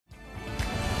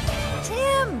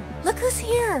Look who's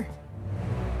here.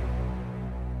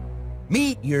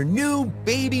 Meet your new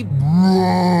baby brother.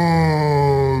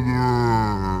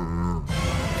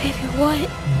 Baby what?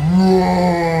 Brother.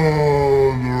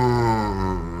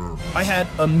 I had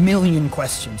a million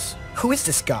questions. Who is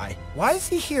this guy? Why is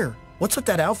he here? What's with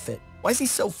that outfit? Why is he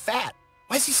so fat?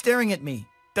 Why is he staring at me?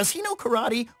 Does he know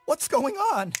karate? What's going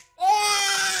on?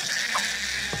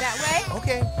 That way?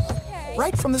 Okay.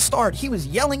 Right from the start, he was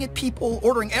yelling at people,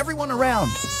 ordering everyone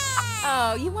around.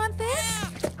 Oh, you want this?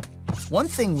 One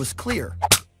thing was clear.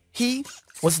 He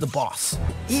was the boss,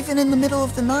 even in the middle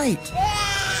of the night. I'm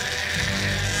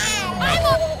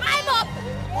up! I'm up!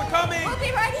 We're coming! We'll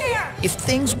be right here. If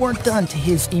things weren't done to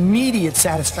his immediate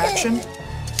satisfaction,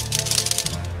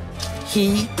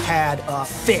 he had a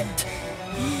fit.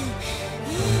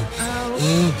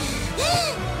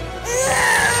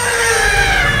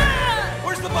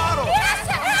 Where's the bottle? He has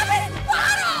to have his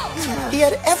bottle! He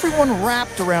had everyone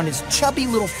wrapped around his chubby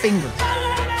little finger.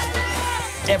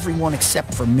 Everyone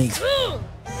except for me.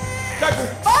 Diaper!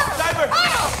 Diaper!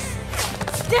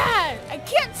 Dad, I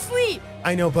can't sleep.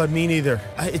 I know, bud, me neither.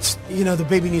 It's, the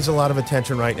baby needs a lot of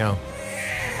attention right now.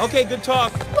 Okay, good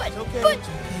talk. But, Okay, but, it's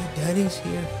okay. Daddy's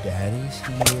here. Daddy's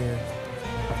here.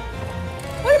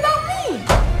 what about me?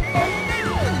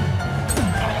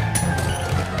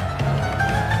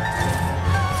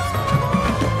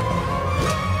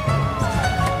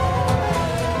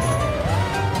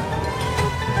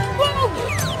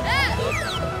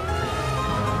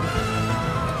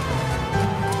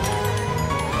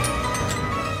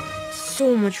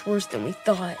 So much worse than we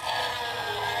thought.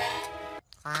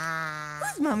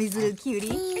 Who's Mommy's little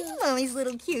cutie? Are you Mommy's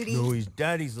little cutie? No, he's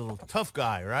Daddy's little tough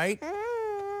guy, right?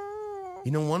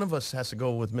 One of us has to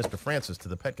go with Mr. Francis to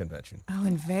the pet convention. Oh,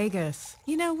 in Vegas.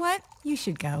 You know what? You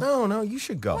should go. No, you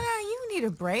should go. Well, you need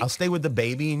a break. I'll stay with the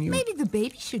baby and you... Maybe the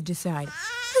baby should decide.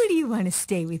 Who do you want to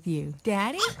stay with you?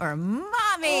 Daddy or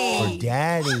Mommy? Or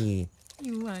Daddy.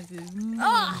 You want his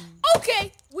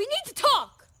Okay, we need to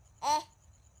talk.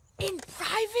 In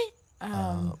private?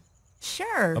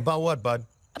 Sure. About what, bud?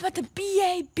 About the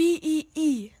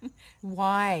B-A-B-E-E.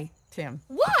 Why, Tim?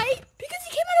 Why? Because he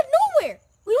came out of nowhere.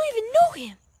 We don't even know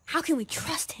him. How can we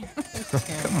trust him?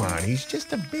 Come on, he's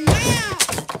just a baby.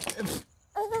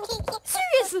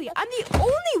 Seriously, I'm the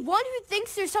only one who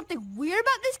thinks there's something weird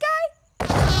about this guy?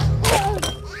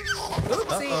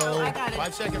 Oopsie. Oh, I got it.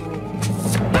 5-second rule.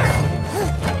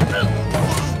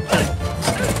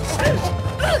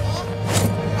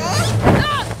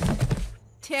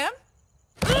 Tim?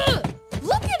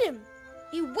 Look at him.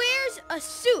 He wears a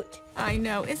suit. I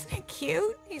know. Isn't it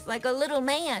cute? He's like a little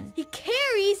man. He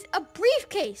carries a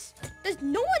briefcase. Does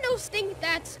no one else think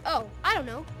that's, I don't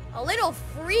know, a little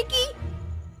freaky?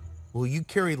 Well, you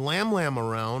carried Lamb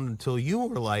around until you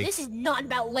were like... This is not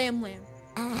about Lamb.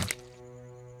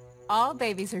 All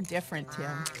babies are different,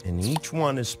 Tim. And each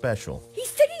one is special.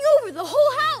 He's taking over the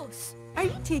whole house. Are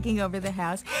you taking over the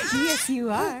house? Yes,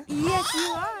 you are. Yes,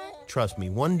 you are. Trust me,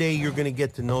 one day you're going to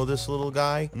get to know this little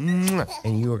guy,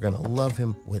 and you are going to love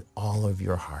him with all of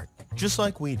your heart, just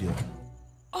like we do.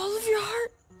 All of your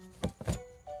heart?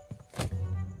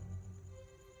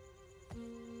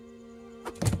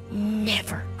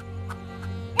 Never.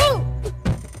 Oh!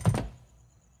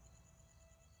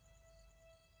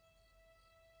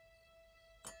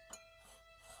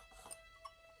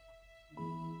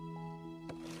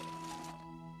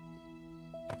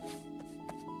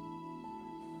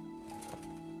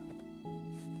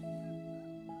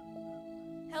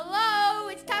 Hello,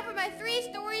 it's time for my 3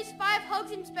 stories, 5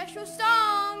 hugs, and special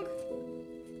song.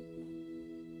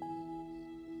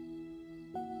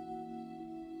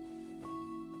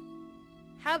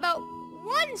 How about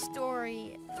 1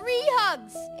 story, 3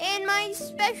 hugs, and my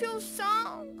special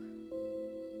song?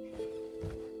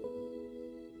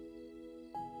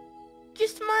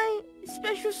 Just my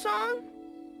special song?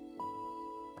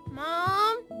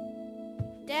 Mom?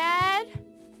 Dad?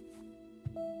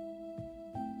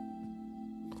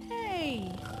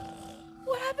 Hey,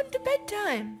 what happened to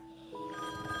bedtime?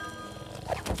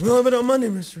 We'll have it on Monday,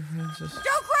 Mr. Francis.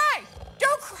 Don't cry!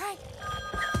 Don't cry!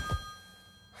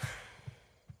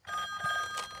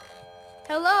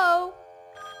 Hello?